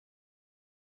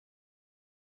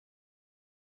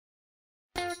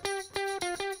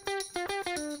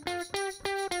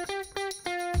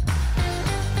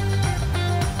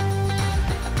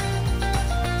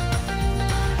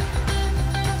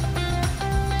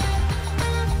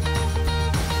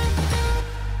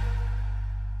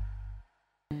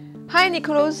Hi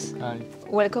Nikoloz. Hi.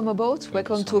 Welcome aboard.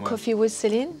 Welcome to Coffee with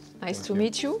Celine. Nice to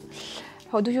meet you.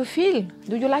 How do you feel?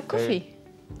 Do you like coffee?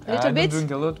 A little bit? I don't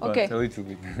drink a lot, but a little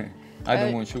bit. I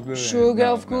don't want sugar. Sugar,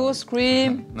 of course,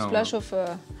 cream, splash of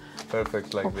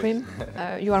perfect like cream.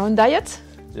 this. You are on diet?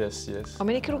 Yes, yes. How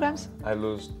many kilograms? I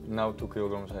lose now 2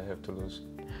 kilograms. I have to lose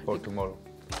for tomorrow.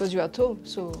 Because you are tall,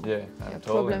 so yeah, I'm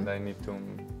tall and I need to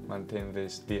maintain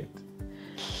this diet.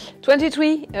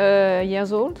 23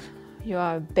 years old. You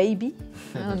are a baby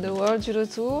on the World Judo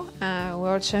Tour,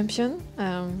 world champion.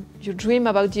 You dream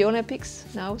about the Olympics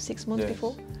now, 6 months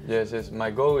before? Yes, yes.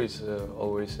 My goal is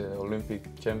always Olympic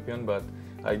champion, but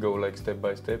I go like step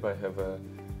by step. I have a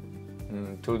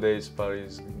 2 days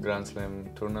Paris Grand Slam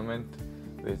tournament.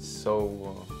 It's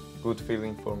so good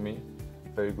feeling for me,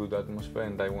 very good atmosphere,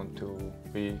 and I want to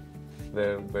be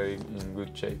there very in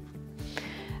good shape.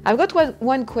 I've got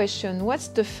one question. What's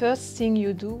the first thing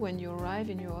you do when you arrive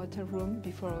in your hotel room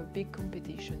before a big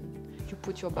competition? You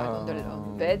put your bag on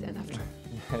the bed and after?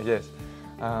 Yes.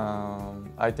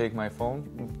 I take my phone.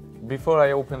 Before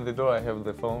I open the door, I have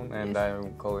the phone and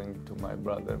I'm calling to my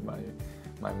brother,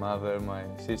 my mother, my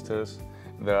sisters.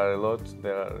 There are a lot. They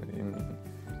are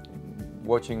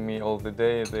watching me all the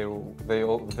day.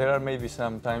 There are maybe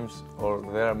sometimes, or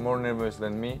they are more nervous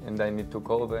than me, and I need to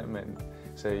call them and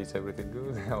say is everything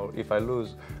good, or if I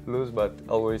lose, but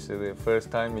always the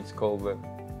first time it's called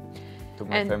to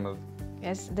my family.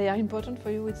 Yes, they are important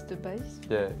for you, it's the base?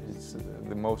 Yeah, it's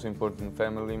the most important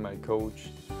family, my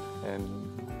coach and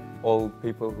all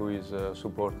people who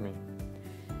support me.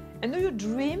 And do you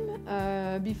dream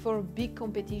before a big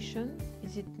competition?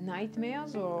 Is it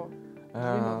nightmares or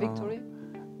dream of victory?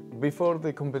 Before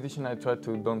the competition, I try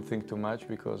to don't think too much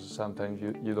because sometimes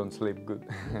you don't sleep good.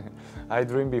 I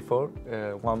dream before,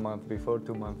 1 month before,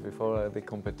 2 months before the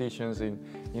competitions.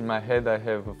 In my head, I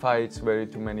have fights,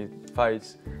 too many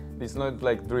fights. It's not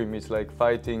like dream, it's like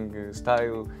fighting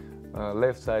style,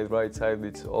 left side, right side.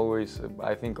 It's always,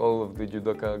 I think all of the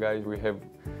judoka guys, we have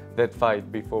that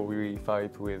fight before we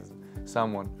fight with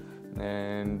someone.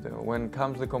 And when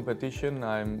comes the competition,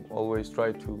 I'm always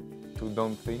try to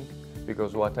don't think.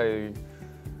 Because what I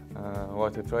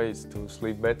try is to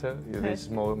sleep better. It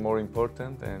is more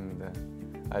important, and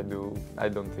I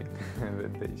don't think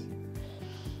that days.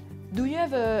 Do you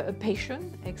have a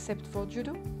passion except for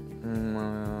judo?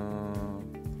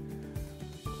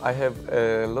 I have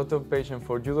a lot of passion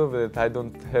for judo, but I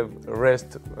don't have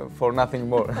rest for nothing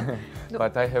more. No.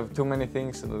 But I have too many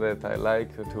things that I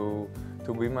like to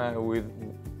be with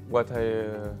what I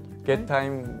get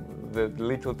time. The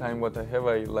little time what I have,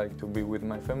 I like to be with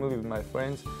my family, with my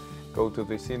friends, go to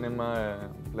the cinema,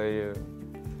 play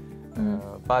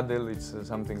paddle. It's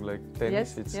something like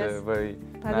tennis. It's very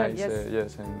paddle, nice.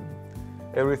 Yes, and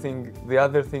everything. The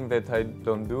other thing that I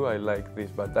don't do, I like this,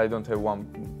 but I don't have one.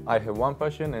 I have one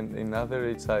passion, and another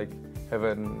it's like have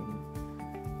a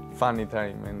funny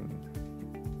time and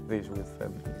this with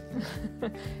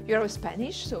family. You're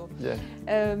Spanish, so yeah.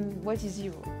 What is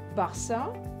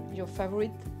your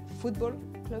favorite football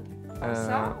club?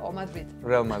 Barca or Madrid?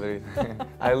 Real Madrid.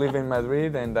 I live in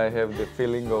Madrid and I have the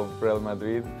feeling of Real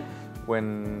Madrid.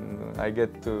 When I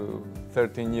get to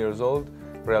 13 years old,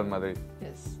 Real Madrid.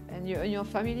 Yes, and in your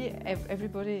family,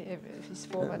 everybody is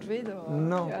for Madrid? Or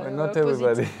no, not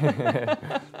everybody.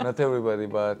 Not everybody,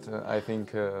 but I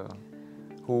think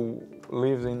who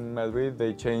lives in Madrid,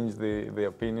 they change the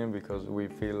opinion because we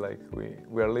feel like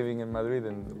we are living in Madrid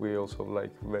and we also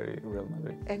like very Real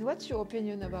Madrid. And what's your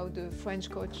opinion about the French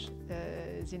coach,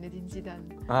 Zinedine Zidane?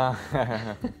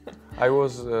 I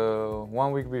was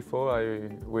 1 week before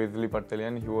with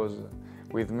Lipartelian, he was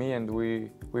with me and we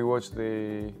watched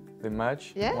the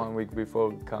match 1 week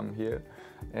before come here,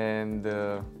 and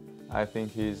I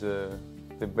think he's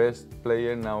the best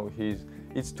player now.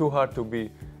 It's too hard to be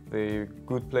the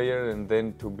good player and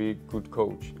then to be good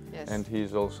coach. Yes. And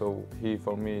he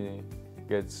for me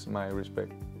gets my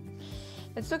respect.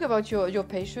 Let's talk about your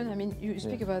passion. I mean, you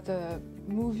speak about a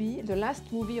movie, the last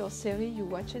movie or series you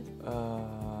watched?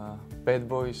 Bad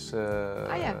Boys,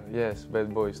 yes,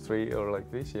 Bad Boys 3 or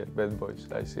like this, yeah, Bad Boys,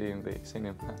 I see in the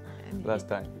cinema last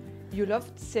time. You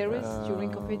loved series during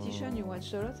competition, you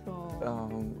watched a lot?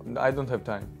 Or? I don't have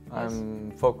time. Yes.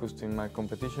 I'm focused in my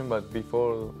competition, but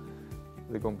before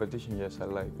the competition, yes, I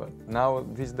like. But now,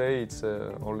 this day, it's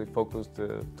only focused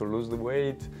to lose the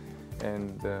weight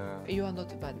and... You are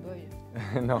not a bad boy.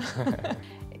 No.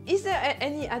 Is there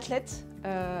any athlete,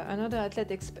 another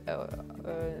athlete,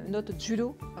 not a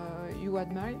judo, you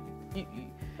admire?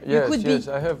 Yes,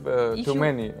 I have too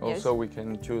many. Also, we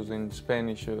can choose in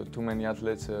Spanish too many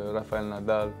athletes, Rafael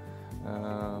Nadal,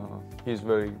 He's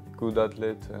very good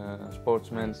athlete,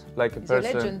 sportsman, Nice. like a He's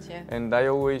person. a legend, yeah. And I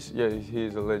always, yeah, he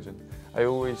is a legend. I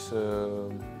always,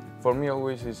 for me,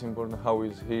 always it's important how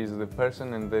he is the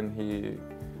person and then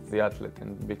the athlete.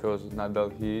 And because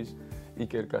Nadal he is,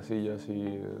 Iker Casillas,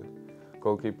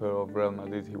 goalkeeper of Real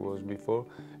Madrid, he was before.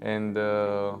 And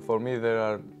for me, there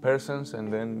are persons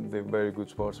and then the very good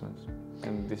sportsmen.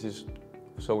 And this is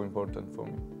so important for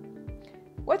me.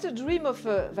 What's a dream of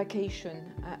a vacation?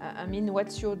 I mean,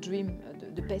 what's your dream,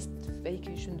 the best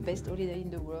vacation, the best holiday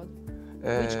in the world?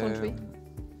 Which country?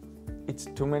 It's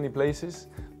too many places,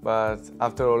 but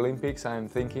after Olympics I'm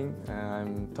thinking,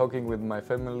 I'm talking with my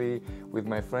family, with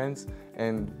my friends,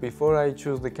 and before I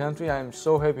choose the country I'm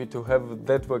so happy to have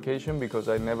that vacation because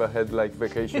I never had like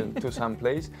vacation to some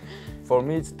place. For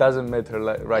me it doesn't matter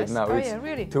right now. Oh, it's yeah,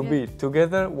 really? to Yeah. be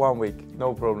together 1 week,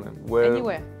 no problem.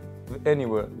 Anywhere?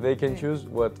 Anywhere. They can Okay. choose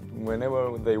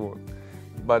whenever they want.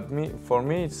 But for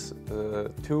me it's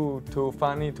too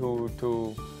funny, too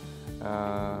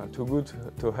good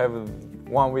to have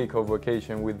 1 week of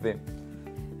vacation with them.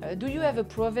 Do you have a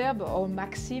proverb or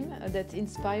maxim that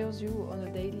inspires you on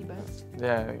a daily basis?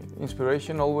 Yeah,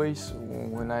 inspiration always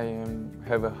when I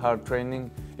have a hard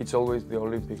training. It's always the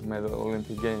Olympic medal,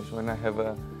 Olympic Games. When I have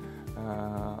a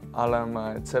alarm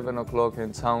at 7 o'clock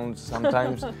and sounds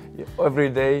sometimes every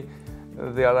day.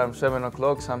 The alarm 7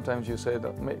 o'clock. Sometimes you say,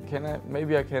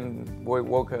 maybe I can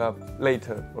wake up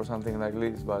later or something like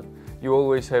this. But you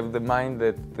always have the mind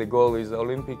that the goal is the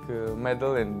Olympic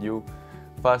medal, and you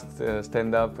fast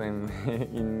stand up and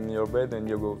in your bed and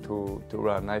you go to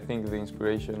run. I think the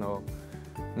inspiration of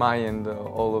my and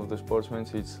all of the sportsmen,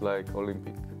 it's like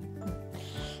Olympic.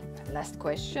 Last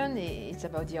question, it's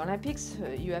about the Olympics.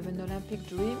 You have an Olympic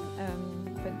dream,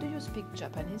 but do you speak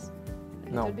Japanese?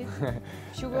 A No. little bit?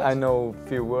 Few words? I know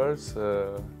few words,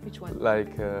 Which one?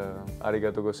 like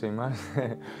arigato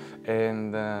gozaimasu,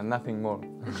 and nothing more.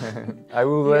 I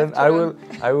will You learn. have to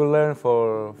I will learn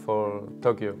for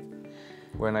Tokyo.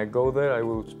 When I go there, I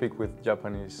will speak with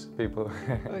Japanese people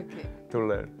Okay. to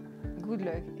learn. Good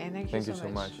luck and Thank you so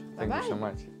much. Thank you so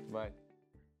much. Bye.